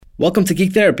Welcome to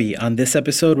Geek Therapy. On this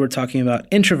episode, we're talking about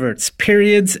introverts,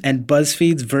 periods, and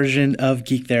BuzzFeed's version of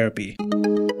Geek Therapy.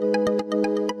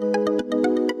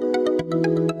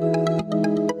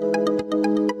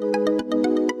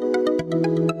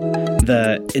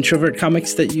 The introvert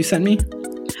comics that you sent me?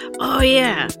 Oh,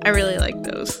 yeah. I really like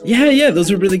those. Yeah,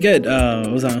 those were really good.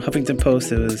 It was on Huffington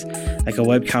Post. It was like a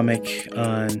webcomic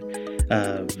on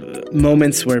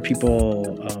moments where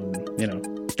people,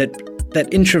 that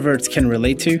introverts can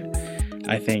relate to.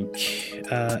 I think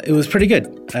it was pretty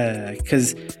good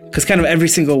because kind of every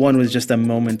single one was just a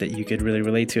moment that you could really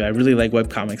relate to. I really like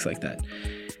webcomics like that.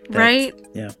 Right?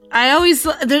 Yeah.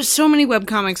 There's so many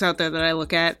webcomics out there that I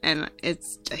look at, and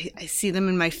I see them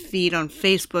in my feed on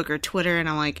Facebook or Twitter, and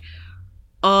I'm like,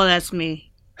 oh, that's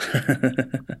me.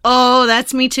 Oh,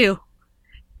 that's me too.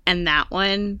 And that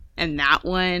one, and that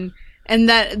one. And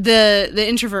that the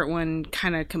introvert one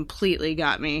kind of completely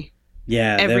got me.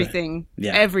 Yeah. Everything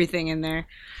in there.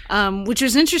 Which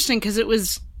was interesting because it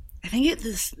was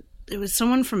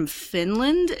someone from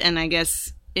Finland, and I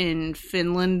guess in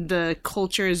Finland the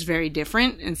culture is very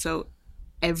different, and so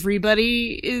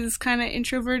everybody is kind of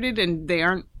introverted, and they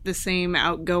aren't the same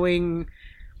outgoing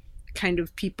kind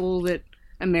of people that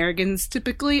Americans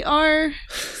typically are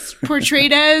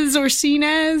portrayed as or seen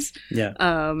as.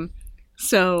 Yeah.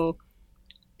 So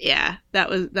yeah, that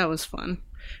was fun.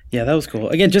 Yeah, that was cool.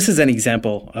 Again, just as an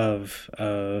example of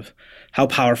how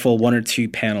powerful one or two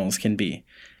panels can be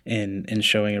in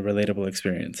showing a relatable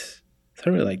experience. So I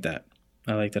really like that.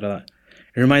 I liked it a lot.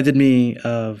 It reminded me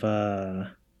of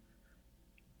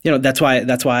that's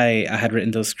why I had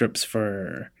written those scripts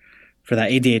for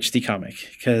that ADHD comic,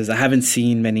 because I haven't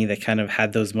seen many that kind of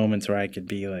had those moments where I could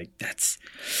be like, that's,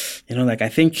 I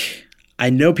think I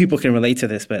know people can relate to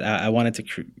this, but I wanted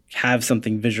to have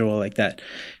something visual like that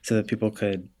so that people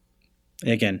could,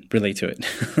 again, relate to it.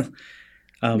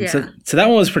 So that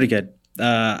one was pretty good.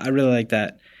 I really like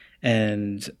that.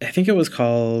 And I think it was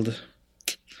called,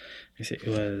 it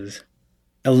was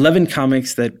 11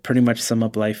 comics that pretty much sum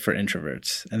up life for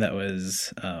introverts. And that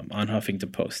was on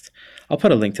Huffington Post. I'll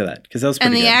put a link to that because that was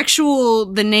pretty good.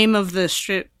 And the name of the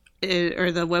strip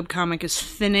or the webcomic is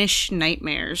Finnish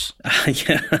Nightmares.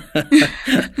 Yeah.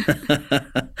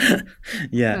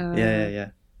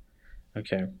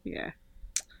 Okay. Yeah.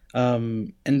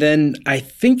 And then I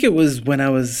think it was when I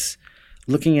was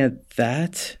looking at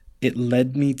that, it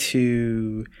led me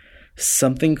to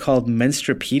something called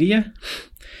Menstrupedia,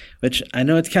 which I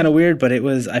know it's kind of weird, but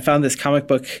I found this comic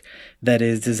book that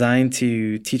is designed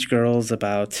to teach girls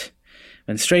about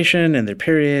menstruation and their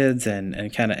periods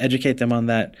and kind of educate them on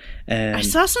that. And I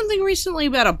saw something recently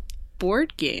about a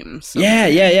board game.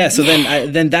 Yeah. So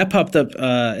then that popped up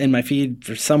in my feed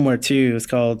for somewhere too. It's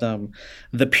called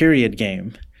The Period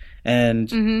Game.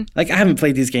 And I haven't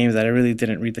played these games. I really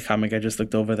didn't read the comic. I just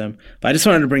looked over them. But I just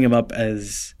wanted to bring them up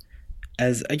as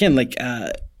again,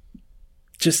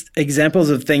 just examples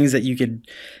of things that you could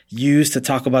use to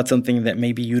talk about something that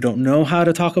maybe you don't know how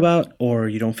to talk about, or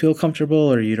you don't feel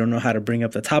comfortable, or you don't know how to bring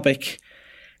up the topic.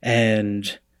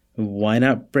 And why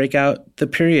not break out the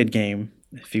period game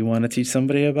if you want to teach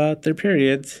somebody about their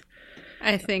periods?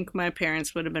 I think my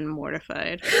parents would have been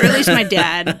mortified, or at least my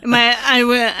dad. My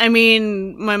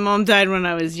mom died when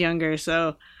I was younger,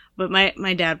 but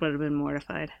my dad would have been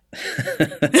mortified.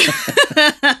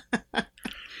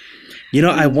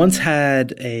 I once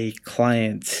had a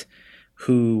client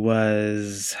who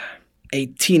was a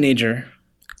teenager,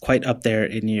 quite up there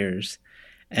in years,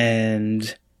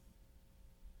 and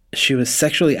she was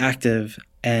sexually active,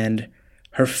 and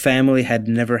her family had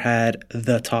never had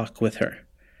the talk with her.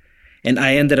 And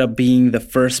I ended up being the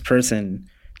first person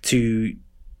to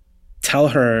tell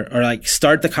her or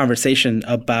start the conversation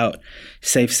about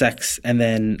safe sex. And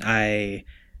then I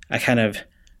kind of,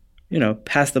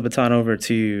 passed the baton over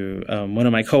to one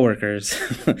of my coworkers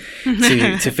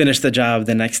to finish the job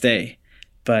the next day.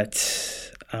 But,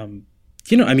 some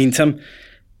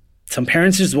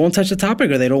parents just won't touch the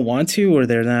topic, or they don't want to, or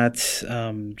they're not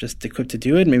just equipped to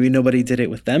do it. Maybe nobody did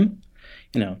it with them,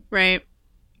 Right.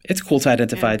 It's cool to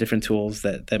identify different tools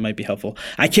that might be helpful.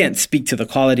 I can't speak to the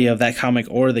quality of that comic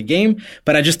or the game,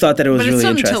 but I just thought that it was really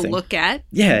interesting. But it's something to look at.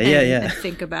 Yeah. And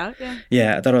think about, yeah.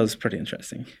 Yeah, I thought it was pretty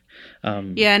interesting.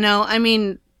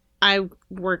 I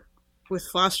work with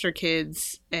foster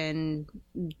kids, and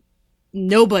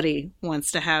nobody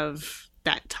wants to have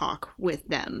that talk with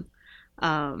them.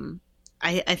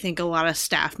 I think a lot of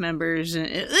staff members, and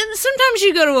sometimes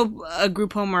you go to a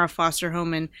group home or a foster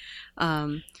home,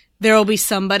 and there will be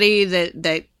somebody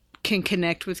that can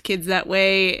connect with kids that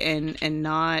way and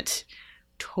not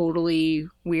totally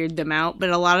weird them out.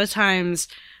 But a lot of times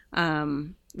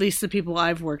at least the people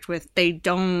I've worked with, they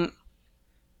don't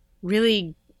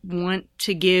really want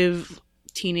to give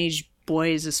teenage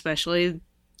boys, especially,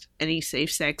 any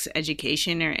safe sex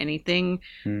education or anything.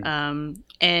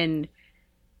 And,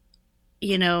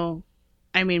 you know,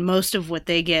 I mean, most of what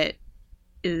they get,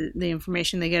 the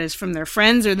information they get is from their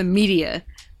friends or the media.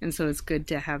 And so it's good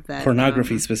to have that.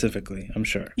 Pornography specifically, I'm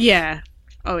sure. Yeah.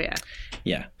 Oh, yeah.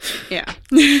 Yeah. Yeah.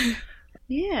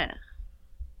 Yeah.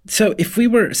 So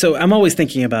I'm always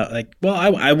thinking about like, well,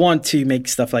 I want to make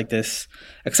stuff like this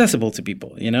accessible to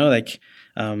people, you know, like,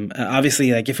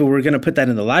 obviously, like if we were going to put that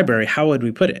in the library, how would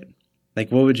we put it?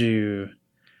 Like, what would you,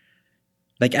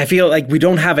 like, I feel like we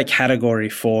don't have a category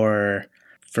for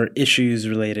issues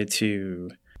related to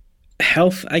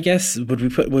health, I guess. Would we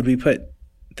put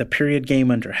the period game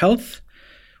under health?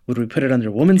 Would we put it under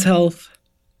women's health?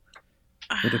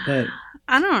 Would it put?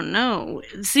 I don't know.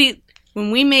 See,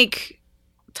 when we make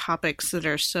topics that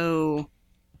are so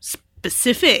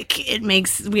specific,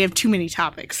 we have too many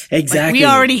topics. Exactly. Like, we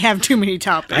already have too many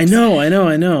topics. I know.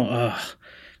 Ugh,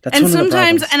 that's and one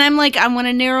sometimes, of the and I'm like, I want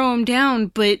to narrow them down,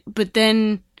 but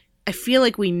then I feel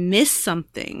like we miss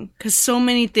something because so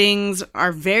many things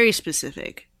are very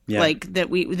specific. Yeah. Like that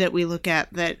we look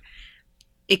at that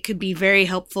it could be very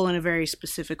helpful in a very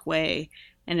specific way,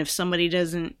 and if somebody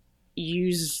doesn't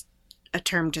use a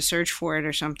term to search for it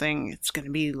or something, it's going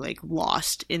to be like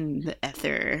lost in the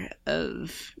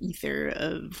ether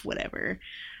of whatever.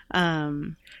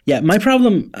 Yeah, my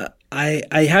problem,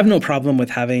 I have no problem with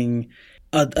having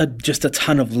just a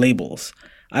ton of labels.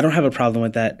 I don't have a problem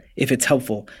with that if it's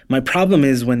helpful. My problem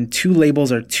is when two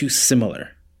labels are too similar.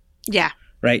 Yeah.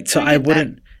 Right. So I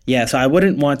wouldn't. That. Yeah. So I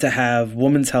wouldn't want to have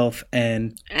women's health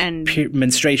and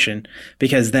menstruation,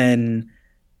 because then.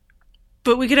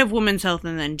 But we could have women's health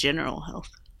and then general health.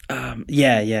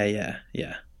 Yeah.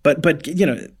 But you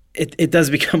know, it does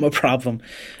become a problem.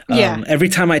 Yeah. Every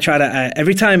time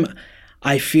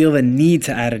I feel the need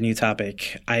to add a new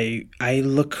topic, I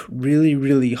look really,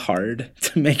 really hard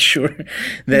to make sure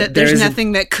that there's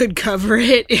nothing that could cover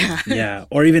it. Yeah. Yeah.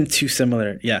 Or even too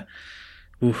similar. Yeah.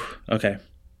 Ooh. Okay.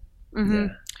 Mm-hmm.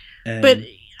 Yeah. But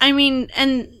I mean,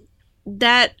 and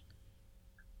that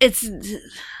it's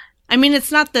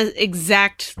not the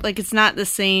exact, like, it's not the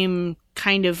same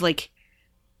kind of like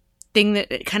thing,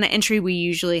 that kind of entry we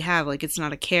usually have. Like, it's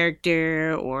not a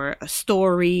character or a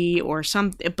story or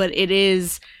something, but it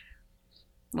is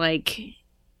like,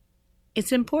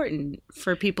 it's important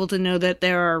for people to know that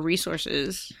there are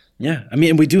resources. Yeah. I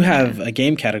mean, we do have a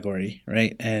game category,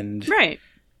 right?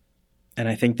 And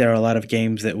I think there are a lot of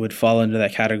games that would fall into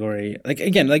that category. Like,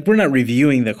 again, like, we're not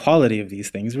reviewing the quality of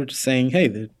these things. We're just saying,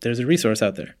 hey, there's a resource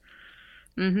out there.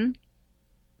 Mm-hmm.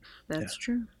 That's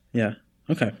true. Yeah.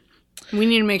 Okay. We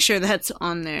need to make sure that's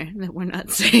on there, that we're not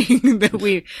saying that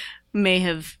we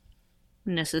have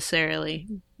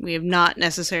not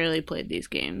necessarily played these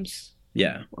games.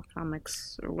 Yeah. Or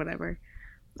comics or whatever.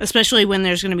 Especially when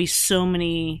there's going to be so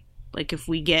many, like, if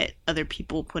we get other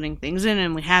people putting things in,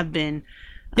 and we have been.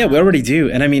 Yeah, we already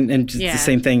do. And I mean, and just the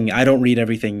same thing, I don't read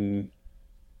everything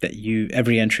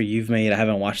every entry you've made. I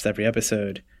haven't watched every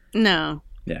episode. No.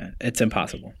 Yeah, it's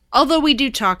impossible. Although we do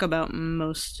talk about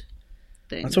most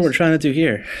things. That's what we're trying to do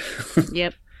here.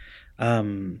 Yep.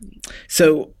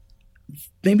 So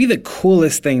maybe the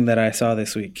coolest thing that I saw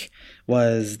this week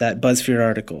was that BuzzFeed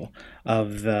article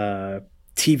of the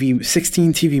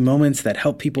 16 TV moments that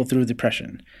help people through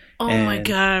depression. Oh my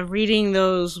God, reading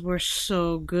those were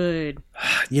so good.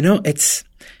 You know, it's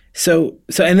so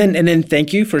and then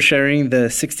thank you for sharing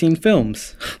the 16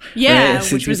 films. Yeah,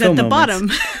 right? Which was at the bottom.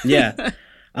 Yeah.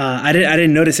 I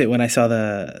didn't notice it when I saw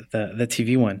the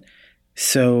TV one.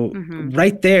 So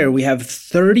right there we have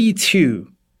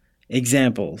 32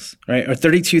 examples, right? Or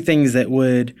 32 things that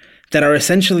are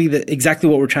essentially exactly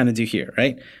what we're trying to do here,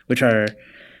 right? Which are,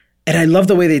 and I love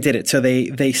the way they did it. So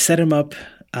they set them up.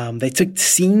 They took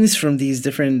scenes from these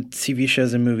different TV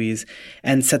shows and movies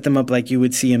and set them up like you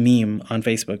would see a meme on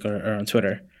Facebook or on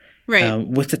Twitter. Right.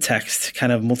 With the text,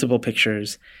 kind of multiple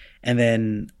pictures. And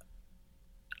then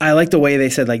I like the way they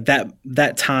said, like,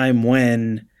 that time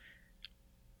when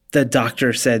the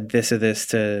doctor said this or this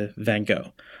to Van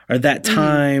Gogh, or that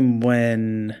time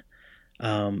when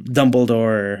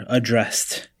Dumbledore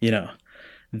addressed,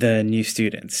 the new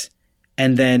students.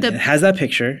 And then it has that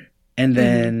picture. And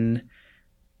then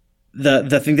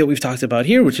the thing that we've talked about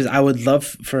here, which is I would love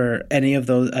for any of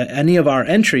our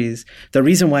entries. The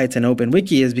reason why it's an open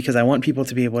wiki is because I want people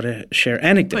to be able to share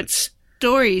anecdotes.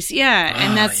 Stories, yeah.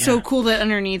 And that's so cool that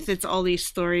underneath it's all these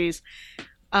stories.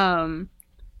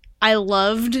 I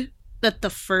loved that the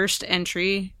first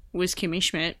entry was Kimmy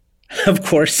Schmidt. Of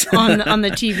course. on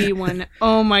the TV one.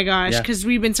 Oh my gosh, Yeah. because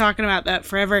we've been talking about that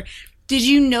forever. Did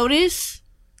you notice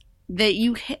that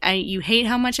you hate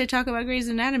how much I talk about Grey's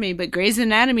Anatomy, but Grey's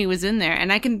Anatomy was in there,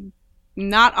 and I can,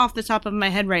 not off the top of my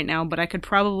head right now, but I could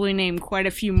probably name quite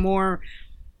a few more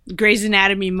Grey's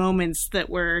Anatomy moments that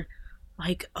were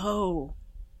like, oh,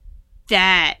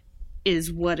 that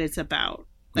is what it's about.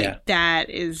 Like, Yeah. that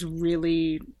is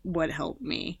really what helped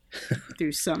me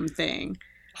through something.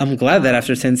 I'm glad that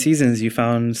after 10 seasons, you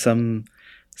found some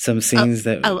scenes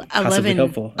that possibly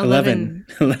helpful.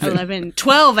 11.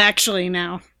 12 actually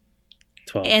now.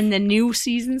 12. And the new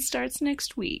season starts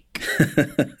next week.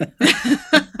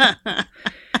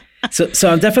 So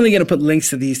I'm definitely going to put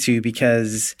links to these two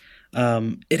because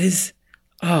it is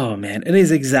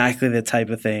exactly the type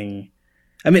of thing.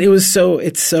 I mean, it's so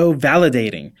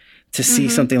validating to see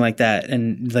something like that,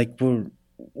 and like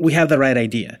we have the right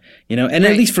idea, you know. And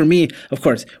right. At least for me, of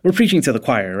course, we're preaching to the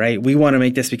choir, right? We want to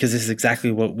make this because this is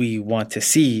exactly what we want to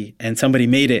see, and somebody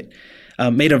made it,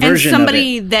 made a version and of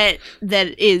somebody it.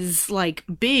 that is like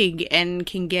big and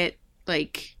can get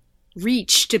like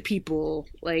reach to people.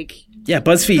 Like, yeah,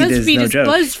 BuzzFeed is no joke.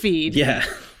 BuzzFeed. Yeah.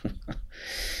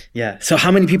 Yeah. So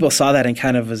how many people saw that and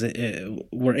kind of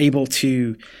were able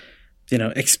to, you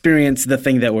know, experience the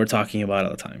thing that we're talking about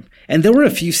all the time? And there were a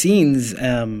few scenes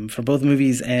for both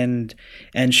movies and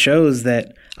shows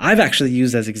that I've actually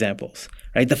used as examples.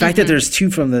 Right. The fact that there's two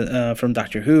from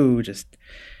Doctor Who, just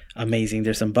amazing.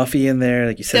 There's some Buffy in there,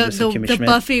 like you said. There's some Kimmy Schmidt. The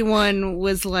Buffy one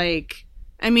was like,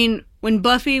 I mean, when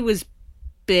Buffy was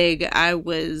big, I don't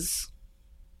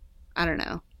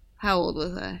know, how old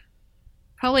was I?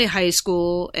 Probably high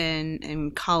school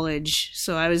and college,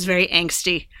 so I was very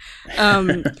angsty.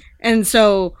 And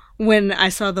so when I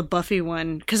saw the Buffy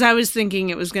one, because I was thinking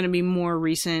it was going to be more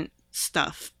recent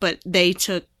stuff, but they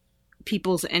took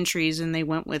people's entries and they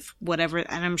went with whatever,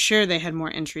 and I'm sure they had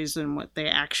more entries than what they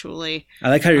actually. I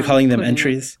like how you're calling them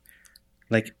entries.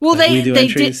 Like, well, we do they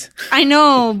entries. did. I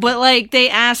know, but like they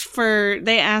asked for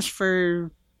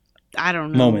I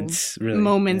don't know, moments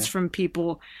from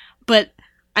people, but.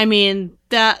 I mean,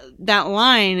 that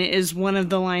line is one of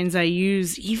the lines I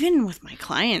use even with my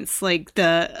clients. Like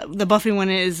the Buffy one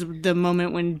is the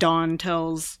moment when Dawn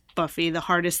tells Buffy the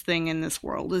hardest thing in this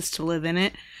world is to live in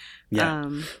it. Yeah.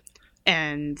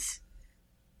 And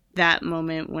that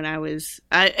moment when I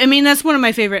mean, that's one of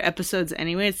my favorite episodes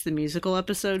anyway. It's the musical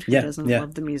episode. Who doesn't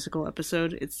love the musical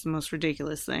episode? It's the most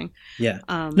ridiculous thing. Yeah.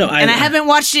 I haven't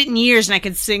watched it in years, and I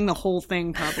could sing the whole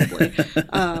thing probably,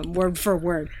 word for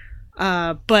word.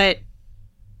 But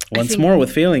once more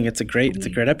with feeling, it's a great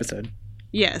episode.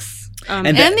 Yes.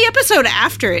 And the episode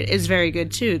after it is very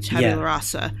good too. Tabula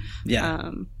Rasa. Yeah.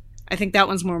 I think that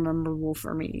one's more memorable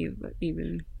for me,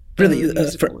 even really.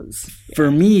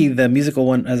 For me, the musical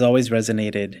one has always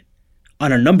resonated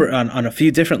on a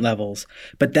few different levels.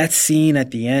 But that scene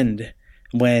at the end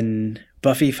when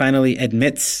Buffy finally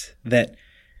admits that,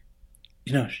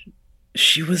 you know,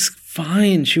 she was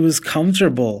fine, she was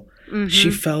comfortable. Mm-hmm.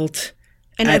 She felt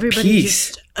and at everybody peace.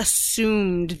 Just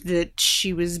assumed that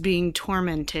she was being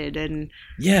tormented, and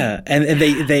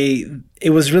they it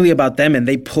was really about them, and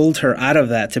they pulled her out of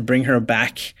that to bring her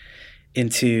back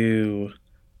into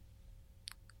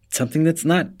something that's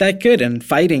not that good, and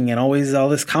fighting and always all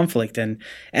this conflict and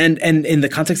in the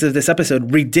context of this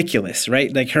episode, ridiculous,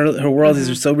 right? Like her world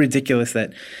is so ridiculous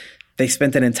that they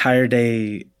spent an entire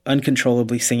day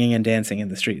uncontrollably singing and dancing in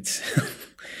the streets.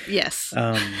 Yes.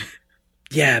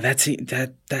 Yeah, that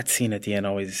scene at the end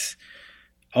always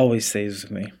stays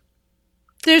with me.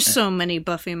 There's so many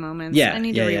Buffy moments. Yeah, I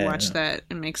need to rewatch that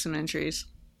and make some entries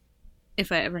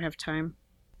if I ever have time.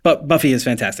 But Buffy is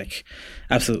fantastic,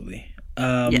 absolutely.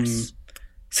 Yes.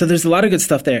 So there's a lot of good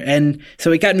stuff there, and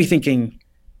so it got me thinking.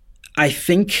 I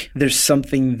think there's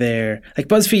something there, like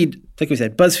BuzzFeed. Like we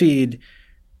said, BuzzFeed,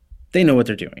 they know what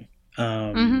they're doing.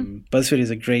 BuzzFeed is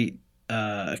a great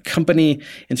company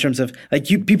in terms of like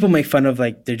people make fun of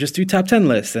like they just do top 10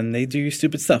 lists and they do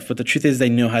stupid stuff, but the truth is they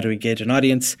know how to engage an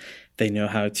audience, they know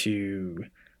how to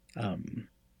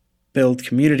build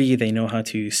community, they know how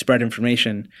to spread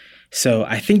information. So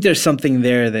I think there's something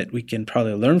there that we can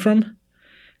probably learn from,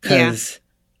 because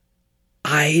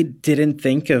I didn't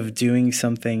think of doing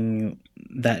something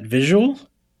that visual,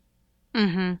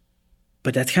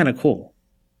 but that's kind of cool.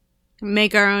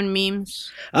 Make our own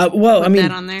memes. Well, I mean,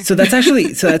 that on there. so that's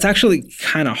actually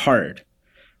kind of hard,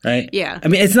 right? Yeah. I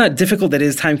mean, it's not difficult. It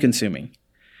is time consuming.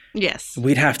 Yes.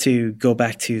 We'd have to go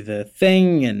back to the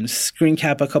thing and screen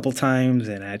cap a couple times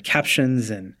and add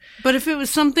captions and. But if it was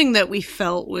something that we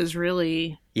felt was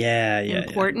really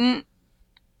important,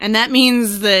 and that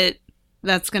means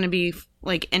that's going to be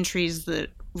like entries that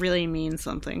really mean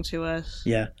something to us.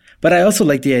 Yeah. But I also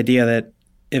like the idea that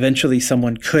eventually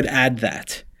someone could add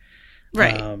that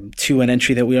Right. to an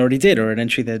entry that we already did or an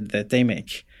entry that they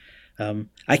make.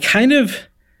 I kind of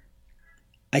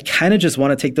just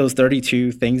want to take those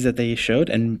 32 things that they showed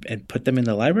and put them in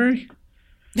the library.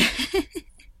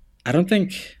 I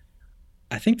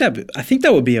think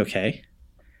that would be okay.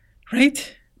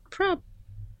 Right?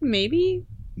 Maybe.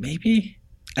 Maybe.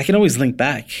 I can always link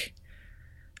back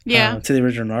to the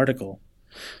original article.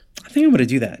 I think I'm going to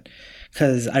do that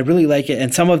because I really like it.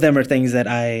 And some of them are things that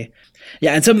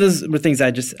and some of those were things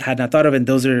I just had not thought of. And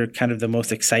those are kind of the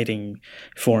most exciting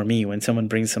for me when someone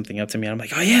brings something up to me. I'm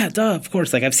like, oh yeah, duh, of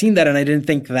course. Like I've seen that and I didn't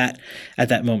think that at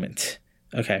that moment.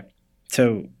 Okay.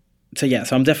 So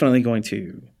I'm definitely going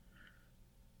to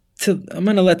I'm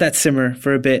going to let that simmer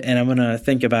for a bit and I'm going to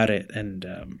think about it and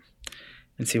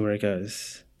see where it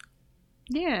goes.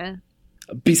 Yeah.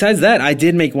 Besides that, I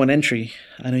did make one entry.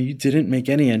 I know you didn't make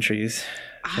any entries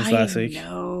this last week.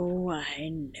 I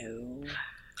know.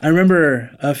 I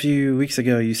remember a few weeks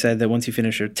ago you said that once you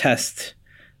finish your test,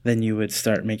 then you would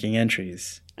start making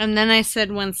entries. And then I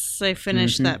said once I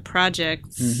finished that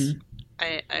project,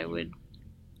 I would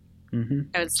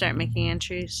start making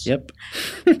entries. Yep.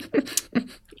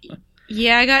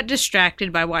 Yeah, I got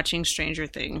distracted by watching Stranger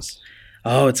Things.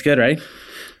 Oh, it's good, right?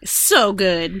 So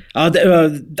good.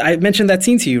 I mentioned that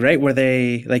scene to you, right? Where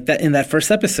they like that in that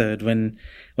first episode when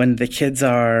the kids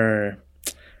are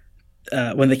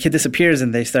when the kid disappears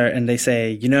and they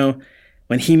say, you know,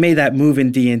 when he made that move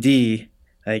in D&D,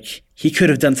 like he could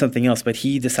have done something else, but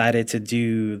he decided to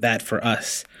do that for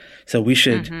us. So we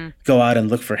should go out and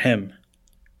look for him.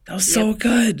 That was so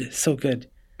good. So good.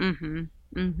 And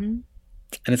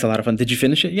it's a lot of fun. Did you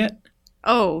finish it yet?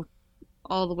 Oh,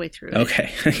 all the way through it.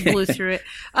 Okay. Blew through it.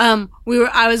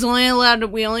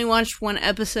 We only watched one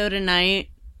episode a night.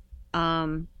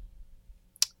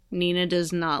 Nina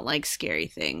does not like scary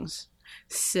things.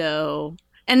 So,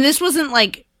 and this wasn't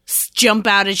like jump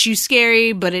out at you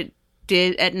scary, but it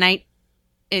did at night.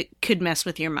 It could mess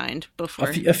with your mind before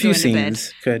a few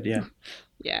scenes could, yeah.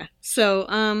 Yeah. So,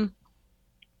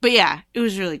 but yeah, it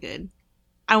was really good.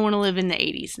 I want to live in the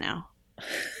 80s now.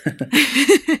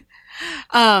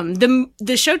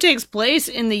 The show takes place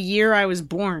in the year I was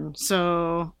born.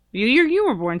 So you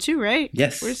were born too, right?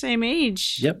 Yes. We're the same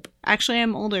age. Yep. Actually,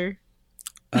 I'm older.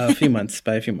 A few months.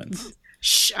 By a few months.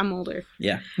 Shh, I'm older.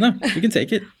 Yeah. No, you can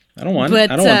take it. I don't want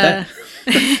it. I don't want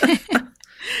that.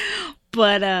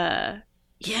 But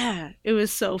yeah, it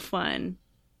was so fun.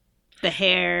 The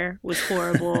hair was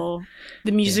horrible.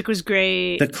 The music was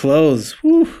great. The clothes.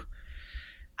 Whew.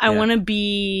 I want to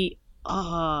be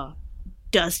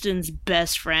Dustin's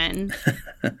best friend.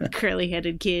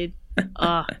 Curly-headed kid.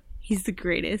 He's the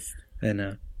greatest. I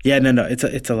know. Yeah, no.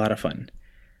 It's a lot of fun.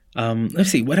 Let's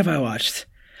see. What have I watched?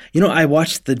 You know, I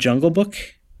watched The Jungle Book,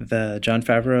 the Jon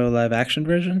Favreau live action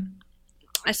version.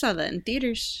 I saw that in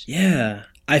theaters. Yeah.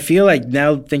 I feel like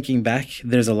now thinking back,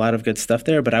 there's a lot of good stuff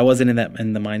there, but I wasn't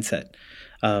in the mindset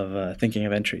of thinking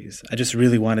of entries. I just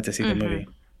really wanted to see the movie.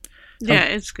 Yeah,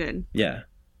 it's good. Yeah.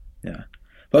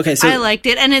 Okay, so I liked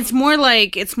it, and it's more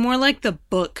like the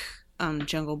book,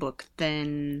 Jungle Book,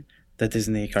 than the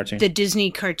Disney cartoon. The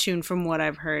Disney cartoon, from what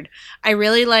I've heard. I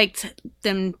really liked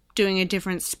them doing a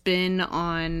different spin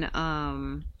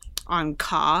on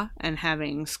Kaa and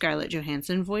having Scarlett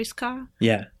Johansson voice Kaa.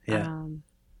 Yeah.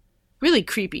 Really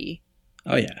creepy.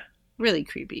 Oh yeah. Really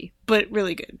creepy, but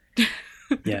really good.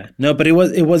 Yeah. No, but it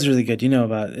was really good. You know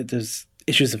about it, there's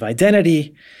issues of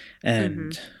identity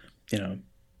and you know,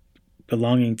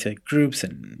 belonging to groups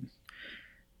and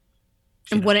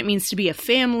what it means to be a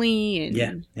family.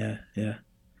 And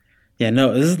yeah.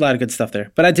 No, there's a lot of good stuff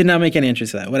there. But I did not make any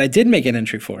entries for that. What I did make an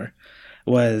entry for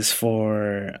was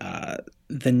for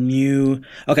the new.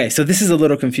 Okay, so this is a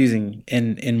little confusing.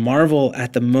 In Marvel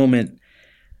at the moment,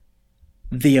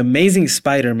 The Amazing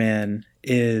Spider-Man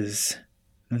is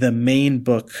the main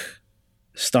book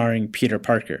starring Peter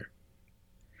Parker.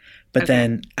 But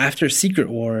then after Secret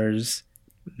Wars,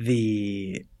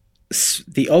 the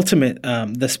ultimate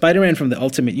the Spider-Man from the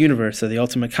Ultimate Universe, so the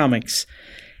Ultimate Comics,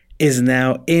 is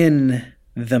now in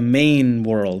the main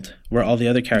world where all the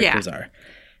other characters are.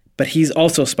 But he's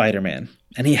also Spider-Man,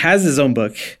 and he has his own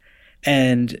book.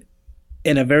 And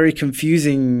in a very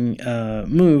confusing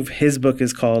move, his book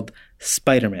is called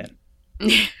Spider-Man.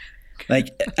 Like,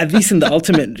 at least in the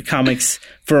Ultimate Comics,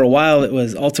 for a while it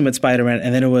was Ultimate Spider-Man,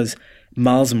 and then it was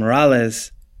Miles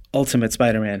Morales, Ultimate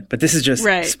Spider-Man. But this is just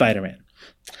Spider-Man.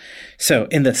 So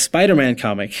in the Spider-Man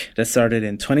comic that started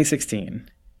in 2016,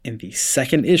 in the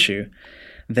second issue,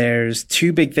 there's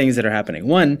two big things that are happening.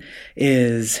 One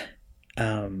is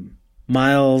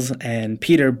Miles and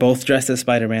Peter, both dressed as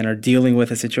Spider-Man, are dealing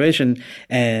with a situation,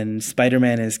 and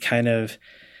Spider-Man is kind of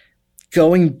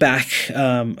going back.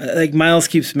 Like Miles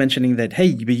keeps mentioning that,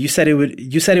 hey, but you said it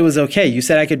was okay. You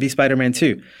said I could be Spider-Man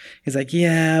too. He's like,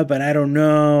 yeah, but I don't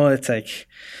know. It's like,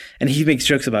 and he makes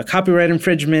jokes about copyright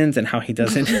infringement and how he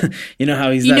doesn't,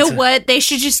 how he's. You know what? They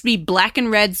should just be black and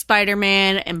red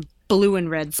Spider-Man and blue and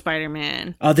red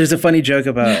Spider-Man. Oh, there's a funny joke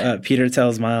about Peter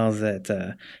tells Miles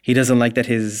that he doesn't like that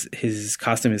his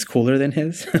costume is cooler than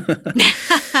his.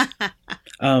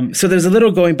 So there's a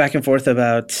little going back and forth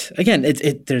about, again,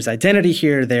 there's identity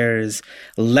here, there's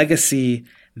legacy,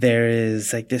 there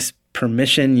is like this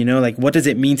permission, like what does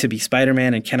it mean to be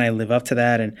Spider-Man, and can I live up to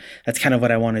that? And that's kind of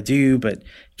what I want to do, but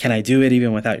can I do it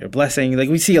even without your blessing? Like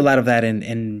we see a lot of that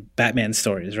in Batman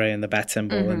stories, right? In the Bat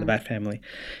symbol and the Bat family.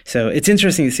 So it's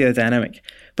interesting to see that dynamic.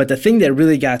 But the thing that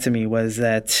really got to me was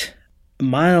that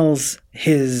Miles,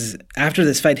 after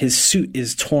this fight, his suit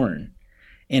is torn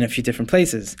in a few different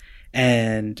places.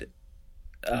 And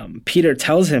Peter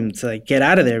tells him to like get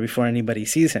out of there before anybody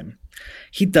sees him.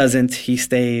 He doesn't. He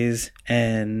stays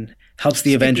and helps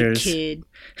the Avengers. Kid.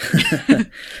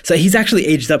 So he's actually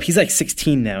aged up. He's like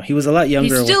 16 now. He was a lot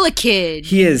younger. He's still a kid.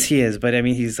 He is. But I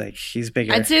mean, he's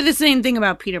bigger. I'd say the same thing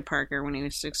about Peter Parker when he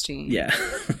was 16. Yeah.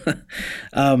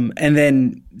 And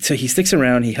then, so he sticks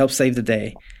around. He helps save the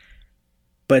day.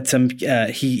 But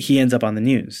he ends up on the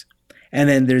news. And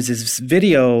then there's this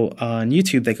video on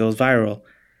YouTube that goes viral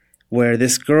where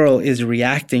this girl is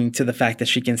reacting to the fact that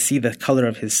she can see the color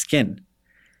of his skin.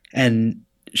 And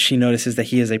she notices that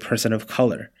he is a person of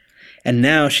color. And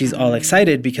now she's all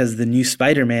excited because the new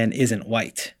Spider-Man isn't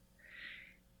white.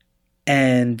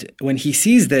 And when he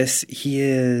sees this,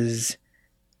 he's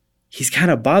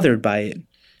kind of bothered by it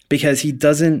because he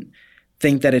doesn't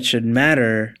think that it should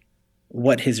matter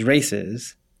what his race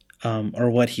is. Or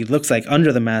what he looks like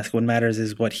under the mask. What matters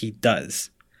is what he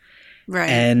does. Right.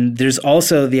 And there's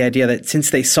also the idea that since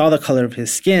they saw the color of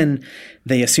his skin,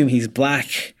 they assume he's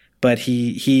black. But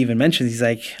he even mentions, he's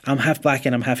like, I'm half black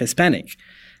and I'm half Hispanic.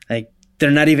 Like, they're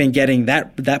not even getting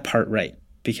that part right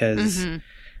because,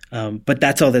 but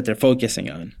that's all that they're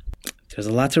focusing on. There's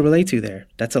a lot to relate to there.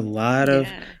 That's a lot of,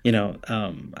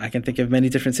 I can think of many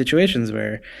different situations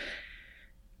where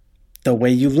the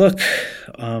way you look,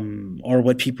 or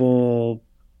what people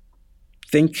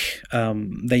think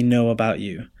they know about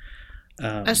you.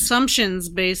 Assumptions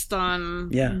based on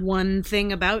one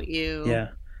thing about you. Yeah.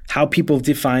 How people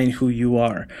define who you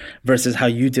are versus how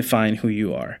you define who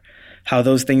you are. How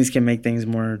those things can make things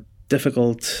more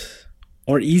difficult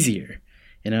or easier,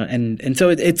 And so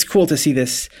it's cool to see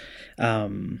this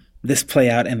this play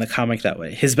out in the comic that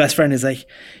way. His best friend is like,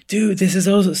 dude, this is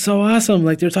so awesome.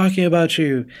 Like, they're talking about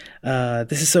you.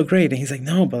 This is so great. And he's like,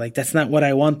 no, but like, that's not what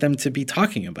I want them to be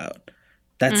talking about.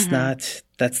 That's not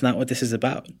what this is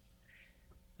about.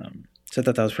 So I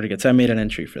thought that was pretty good. So I made an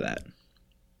entry for that.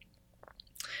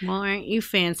 Well, aren't you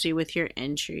fancy with your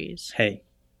entries? Hey.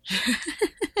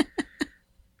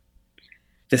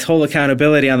 This whole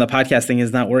accountability on the podcast thing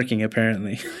is not working,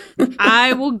 apparently.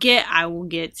 I will get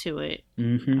to it.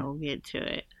 Mm-hmm. I will get to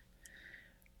it.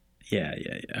 Yeah.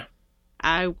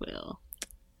 I will.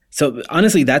 So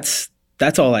honestly, that's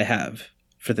all I have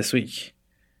for this week.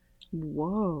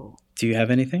 Whoa. Do you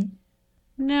have anything?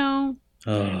 No.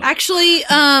 Oh. Actually,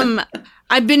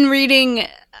 I've been reading,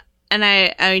 and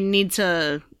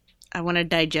I want to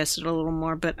digest it a little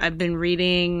more, but I've been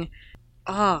reading.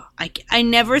 Oh, I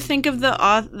never think of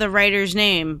the writer's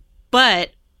name,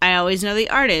 but I always know the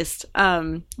artist.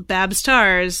 Babs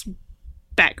Tarr's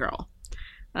Batgirl.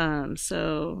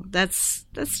 So that's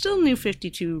still New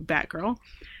 52 Batgirl.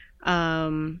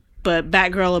 But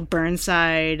Batgirl of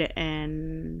Burnside,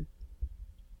 and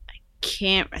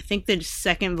I think the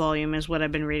second volume is what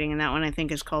I've been reading, and that one I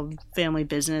think is called Family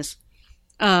Business.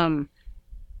 And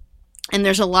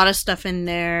there's a lot of stuff in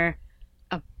there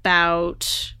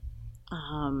about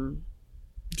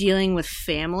dealing with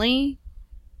family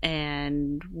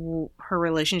and her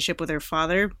relationship with her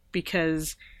father,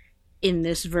 because in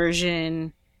this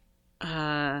version,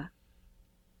 Batman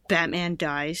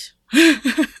dies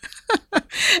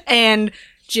and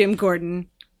Jim Gordon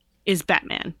is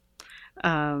Batman.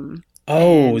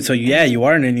 So you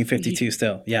are in a New 52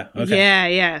 still. Yeah.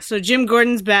 Okay. Yeah. So Jim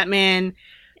Gordon's Batman.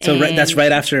 So that's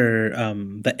right after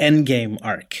the Endgame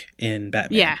arc in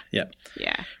Batman. Yeah.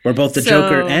 Where both the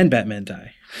Joker and Batman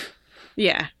die.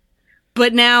 Yeah.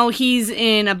 But now he's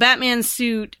in a Batman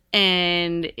suit,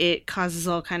 and it causes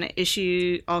all kinds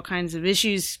of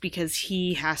issues because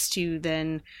he has to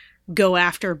then go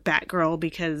after Batgirl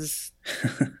because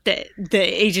the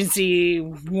agency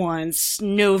wants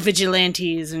no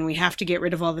vigilantes and we have to get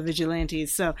rid of all the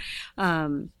vigilantes. So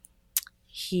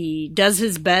he does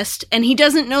his best, and he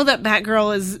doesn't know that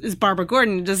Batgirl is Barbara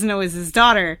Gordon. He doesn't know it's his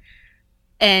daughter.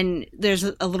 And there's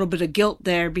a little bit of guilt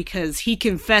there because he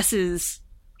confesses,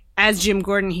 as Jim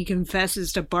Gordon, he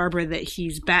confesses to Barbara that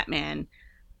he's Batman.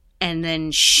 And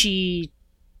then she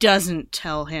doesn't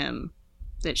tell him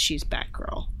that she's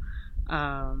Batgirl.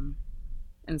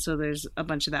 And so there's a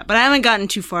bunch of that. But I haven't gotten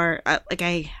too far.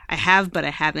 I have, but I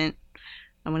haven't.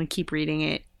 I want to keep reading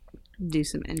it, do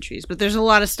some entries. But there's a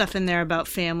lot of stuff in there about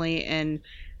family and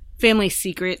family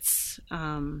secrets,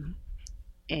 and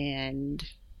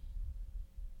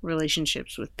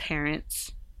relationships with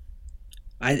parents.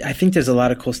 I think there's a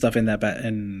lot of cool stuff in the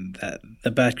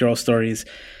Batgirl stories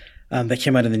that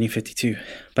came out in the New 52.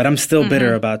 But I'm still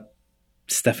bitter about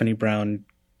Stephanie Brown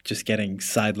just getting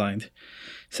sidelined.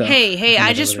 So hey,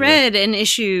 I just read an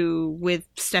issue with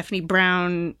Stephanie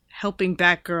Brown helping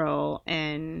Batgirl,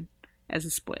 and as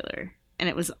a spoiler, and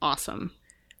it was awesome.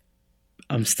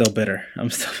 I'm still bitter.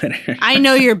 I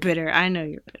know you're bitter.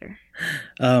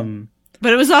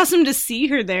 But it was awesome to see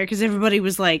her there because everybody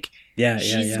was like,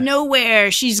 she's nowhere.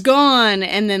 She's gone.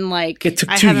 And then, like, it took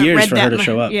 2 years for her to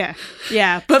show up.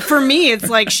 Yeah. But for me, it's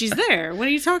like, she's there. What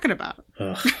are you talking about?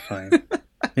 Oh, fine.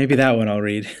 Maybe that one I'll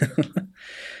read.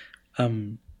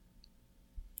 Okay.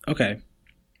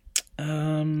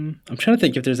 I'm trying to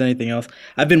think if there's anything else.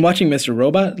 I've been watching Mr.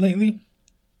 Robot lately,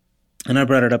 and I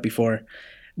brought it up before.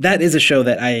 That is a show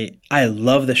that I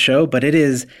love the show, but it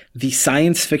is the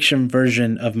science fiction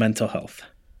version of mental health.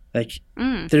 Like,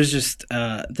 there's just,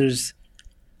 I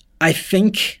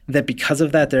think that because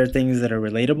of that, there are things that are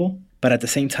relatable, but at the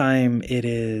same time,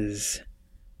 there's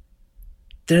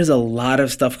a lot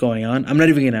of stuff going on. I'm not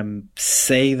even going to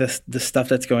say the stuff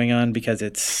that's going on because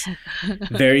it's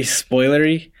very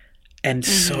spoilery and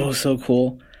so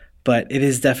cool. But it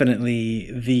is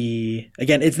definitely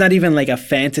again, it's not even like a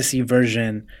fantasy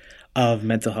version of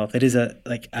mental health. It is a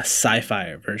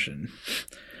sci-fi version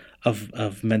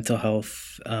of mental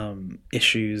health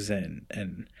issues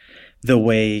and the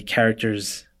way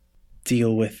characters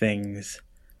deal with things.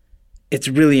 It's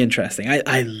really interesting.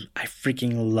 I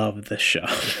freaking love the show.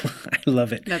 I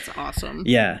love it. That's awesome.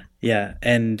 Yeah.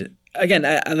 And again,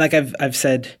 I've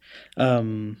said,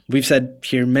 we've said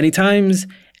here many times,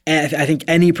 I think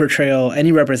any portrayal,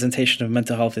 any representation of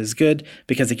mental health is good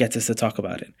because it gets us to talk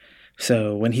about it.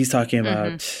 So when he's talking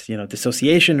about,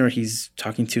 dissociation, or he's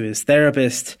talking to his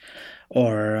therapist,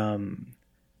 or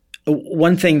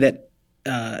one thing that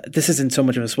this isn't so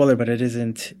much of a spoiler, but it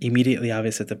isn't immediately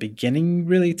obvious at the beginning,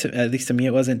 really, at least to me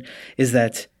it wasn't, is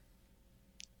that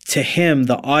to him,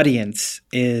 the audience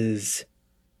is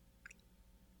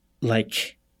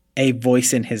like a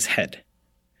voice in his head.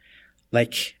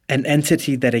 Like an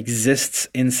entity that exists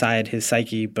inside his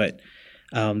psyche, but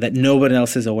that nobody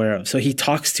else is aware of. So he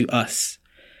talks to us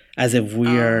as if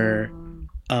we're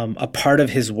a part of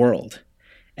his world,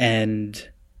 and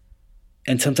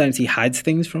sometimes he hides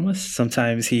things from us.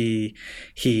 Sometimes he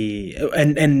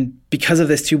because of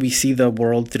this too, we see the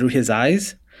world through his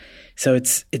eyes. So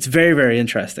it's very, very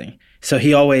interesting. So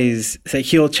he always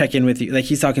he'll check in with you. Like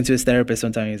he's talking to his therapist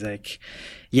one time. He's like,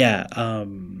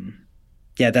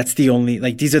 that's the only,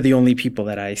 like, these are the only people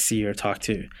that I see or talk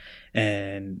to.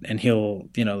 And he'll,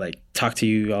 talk to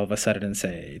you all of a sudden and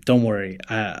say, don't worry,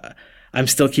 I'm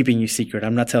still keeping you secret.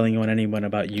 I'm not telling anyone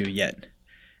about you yet,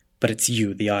 but it's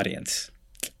you, the audience.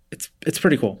 It's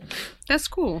pretty cool. That's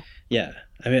cool. Yeah.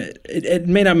 I mean, it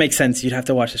may not make sense. You'd have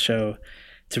to watch the show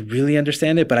to really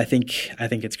understand it, but I think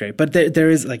it's great. But there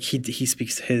is, like, he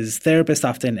speaks to his therapist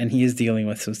often, and he is dealing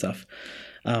with some stuff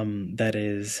that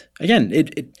is, again,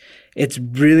 it's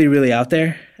really, really out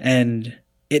there, and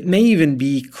it may even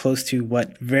be close to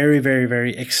what very, very,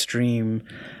 very extreme,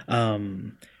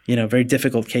 very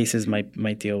difficult cases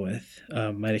might deal with,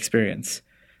 might experience.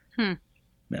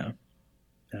 Yeah.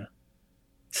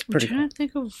 It's pretty cool. I'm trying to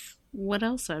think of what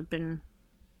else I've been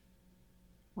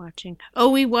watching. Oh,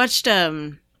 we watched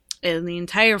the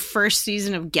entire first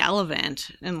season of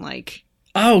Gallivant, and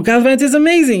oh, Gallivant is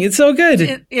amazing. It's so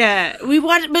good. We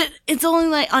watched, but it's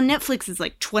only on Netflix. It's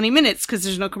 20 minutes because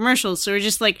there's no commercials. So we're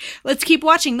just let's keep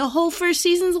watching. The whole first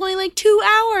season's only 2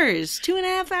 hours,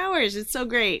 2.5 hours. It's so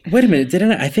great. Wait a minute,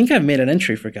 I think I've made an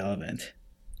entry for Gallivant.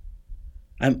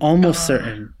 I'm almost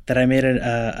certain that I made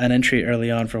an entry early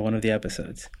on for one of the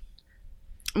episodes.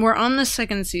 We're on the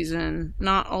second season,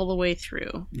 not all the way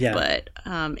through. Yeah, but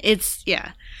it's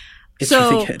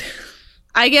really good.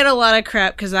 I get a lot of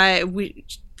crap because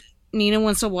Nina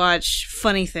wants to watch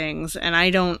funny things, and I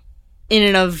don't, in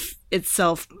and of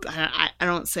itself, I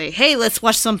don't say, hey, let's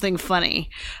watch something funny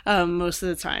most of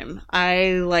the time.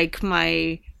 I like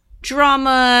my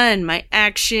drama and my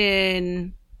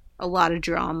action, a lot of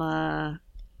drama,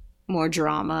 more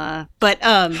drama, but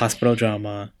hospital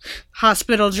dramas,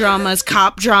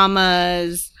 cop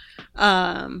dramas,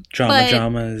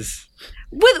 dramas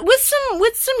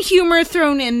with some humor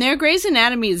thrown in there. Grey's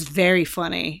Anatomy is very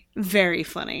funny, very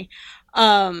funny.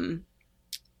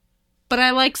 But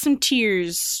I like some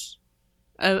tears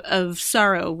of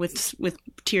sorrow with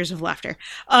tears of laughter.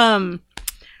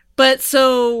 But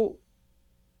so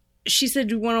she said,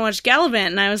 "Do you want to watch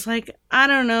Gallivant?" And I was like, "I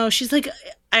don't know." She's like,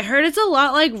 "I heard it's a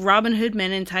lot like Robin Hood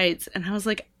Men in Tights." And I was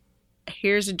like,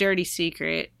 "Here's a dirty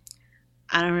secret.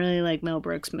 I don't really like Mel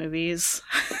Brooks movies."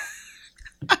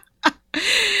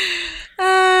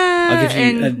 I'll give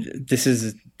you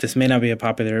this may not be a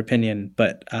popular opinion,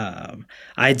 but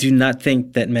I do not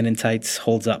think that Men in Tights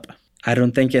holds up. I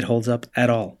don't think it holds up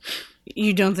at all.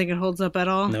 You don't think it holds up at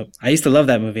all? Nope. I used to love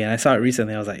that movie, and I saw it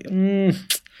recently. I was like, no.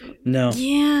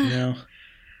 Yeah. No.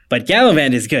 But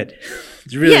Gallivant is good.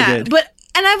 It's really good.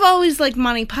 And I've always liked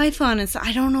Monty Python, and so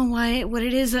I don't know what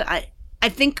it is. I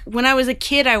think when I was a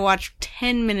kid, I watched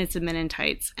 10 minutes of Men in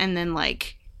Tights, and then,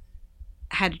 like,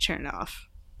 had to turn it off.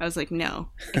 I was like, no,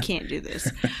 I can't do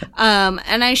this.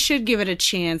 And I should give it a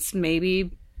chance.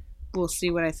 Maybe we'll see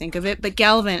what I think of it. But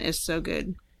Gallivant is so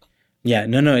good. Yeah,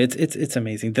 no, it's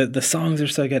amazing. The songs are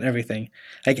so good, everything.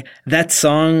 Like that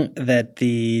song that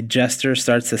the Jester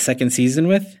starts the second season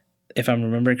with, if I'm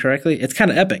remembering correctly, it's kind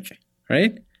of epic,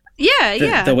 right?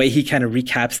 Yeah, The way he kind of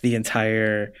recaps the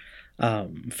entire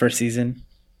first season.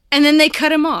 And then they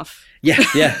cut him off. Yeah.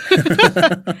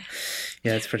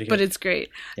 Yeah, it's pretty good. But it's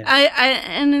great. Yeah.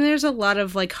 And then there's a lot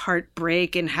of like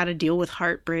heartbreak and how to deal with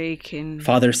heartbreak and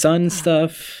father-son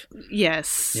stuff.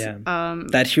 Yes. Yeah.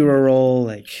 That hero role,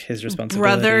 like his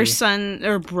responsibility.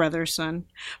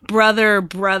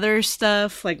 Brother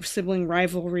stuff, like sibling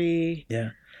rivalry.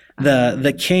 Yeah.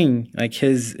 The king, like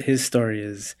his story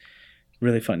is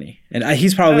really funny. And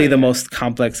he's probably the most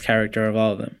complex character of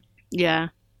all of them. Yeah.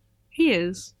 He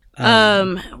is.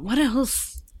 What else?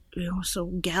 So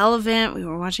Gallivant, we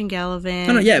were watching Gallivant.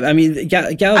 No, yeah, I mean,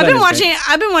 Gallivant.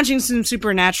 I've been watching some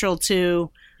Supernatural too,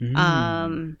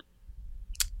 because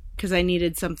I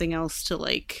needed something else to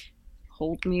like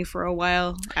hold me for a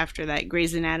while after that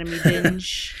Grey's Anatomy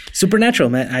binge. Supernatural,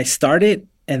 man. I start it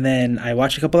and then I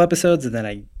watch a couple episodes and then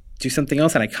I do something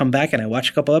else and I come back and I watch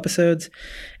a couple episodes,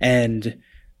 and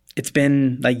it's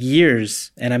been like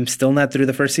years and I'm still not through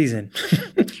the first season.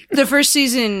 The first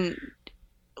season.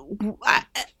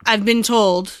 I've been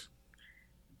told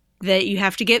that you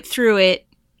have to get through it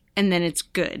and then it's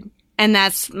good. And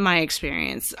that's my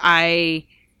experience. I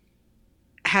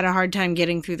had a hard time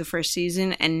getting through the first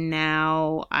season, and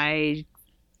now I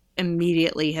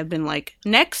immediately have been like,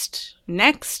 next. So,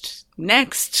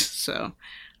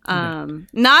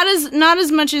 not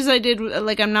as much as I did.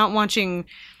 Like, I'm not watching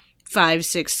 5,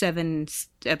 6, 7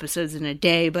 episodes in a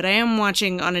day, but I am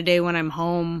watching on a day when I'm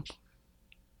home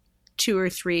 2 or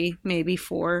 3, maybe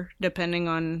 4, depending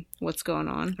on what's going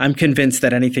on. I'm convinced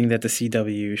that anything that the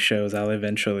CW shows, I'll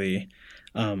eventually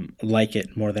like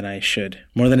it more than I should,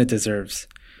 more than it deserves.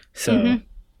 So,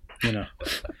 you know.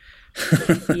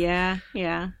 Yeah.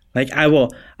 Like I will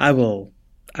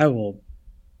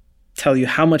tell you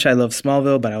how much I love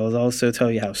Smallville, but I will also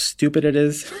tell you how stupid it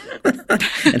is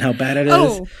and how bad it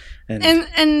is.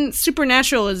 And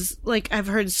Supernatural is, like, I've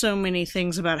heard so many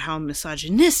things about how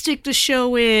misogynistic the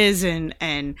show is,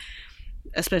 and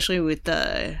especially with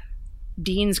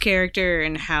Dean's character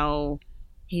and how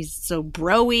he's so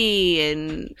bro-y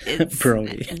and it's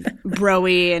bro-y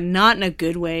and not in a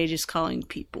good way, just calling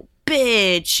people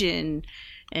bitch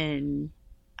and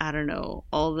I don't know,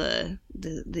 all the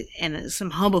and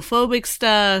some homophobic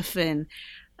stuff, and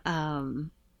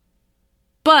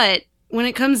but when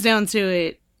it comes down to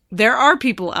it, there are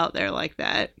people out there like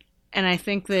that, and I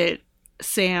think that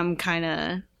Sam kind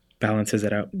of balances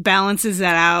that out,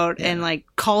 yeah. And like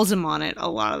calls him on it a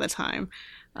lot of the time,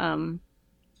 and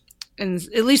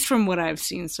at least from what I've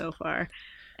seen so far,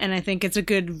 and I think it's a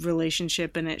good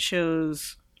relationship, and it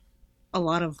shows a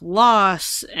lot of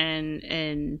loss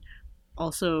and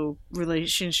also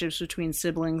relationships between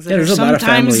siblings. Yeah, there's a lot of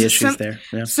family issues there.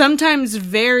 Yeah. Sometimes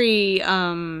very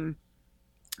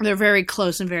they're very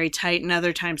close and very tight, and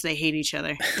other times they hate each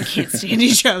other. They can't stand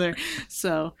each other.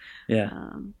 So yeah.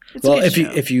 Well,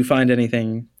 if you find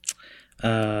anything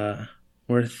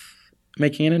worth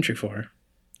making an entry for,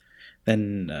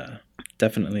 then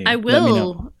definitely I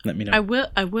will. Let me know.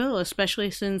 I will,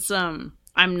 especially since I'm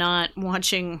not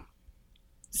watching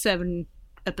 7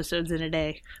 episodes in a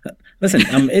day. Listen,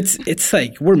 it's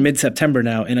like we're mid-September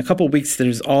now. In a couple of weeks,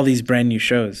 there's all these brand new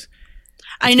shows.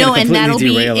 I know, and that'll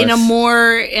be in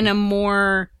a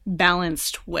more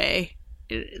balanced way.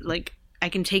 Like I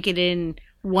can take it in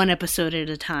one episode at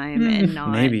a time and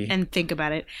not and think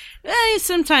about it.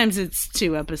 Sometimes it's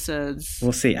 2 episodes.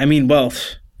 We'll see. I mean, well,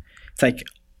 it's like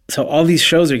so all these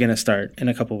shows are going to start in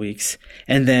a couple weeks,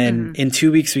 and then in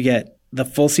 2 weeks we get the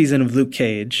full season of Luke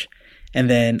Cage, and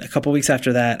then a couple weeks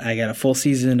after that I get a full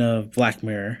season of Black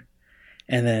Mirror,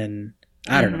 and then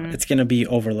I don't know. It's going to be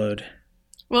overload.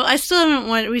 Well, we still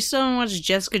haven't watched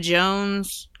Jessica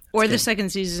Jones or the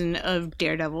second season of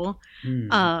Daredevil.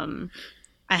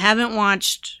 I haven't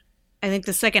watched, I think,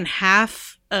 the second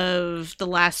half of the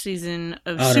last season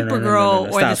of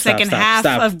Supergirl or the second half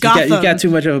of Gotham. You got too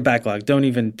much of a backlog. Don't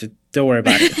worry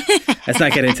about it. Let's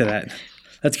not get into that.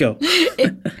 Let's go.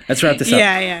 Let's wrap this up.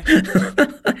 Yeah.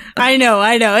 I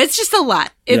know. It's just a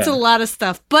lot. It's a lot of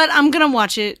stuff, but I'm going to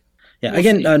watch it. Yeah.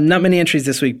 Again, not many entries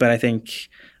this week, but I think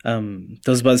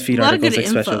those BuzzFeed articles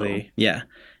especially. Info.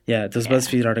 Yeah. Those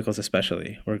BuzzFeed articles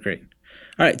especially were great.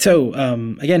 All right. So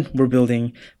again, we're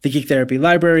building the Geek Therapy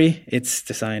Library. It's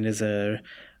designed as a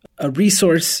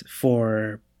resource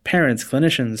for parents,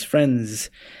 clinicians, friends,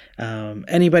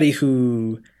 anybody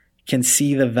who can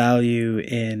see the value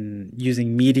in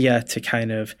using media to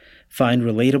kind of find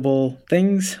relatable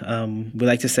things. We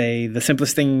like to say the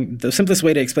simplest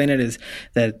way to explain it is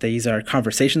that these are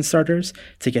conversation starters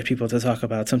to get people to talk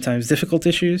about sometimes difficult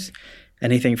issues,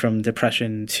 anything from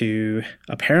depression to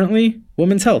apparently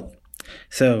women's health.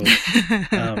 So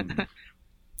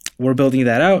we're building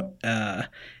that out.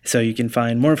 So you can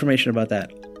find more information about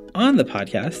that on the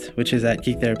podcast, which is at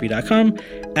geektherapy.com,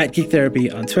 at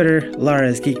geektherapy on Twitter. Lara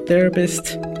is Geek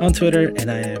Therapist on Twitter, and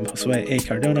I am Josue A.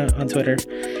 Cardona on Twitter.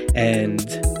 And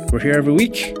we're here every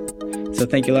week. So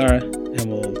thank you, Lara, and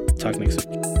we'll talk next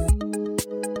week.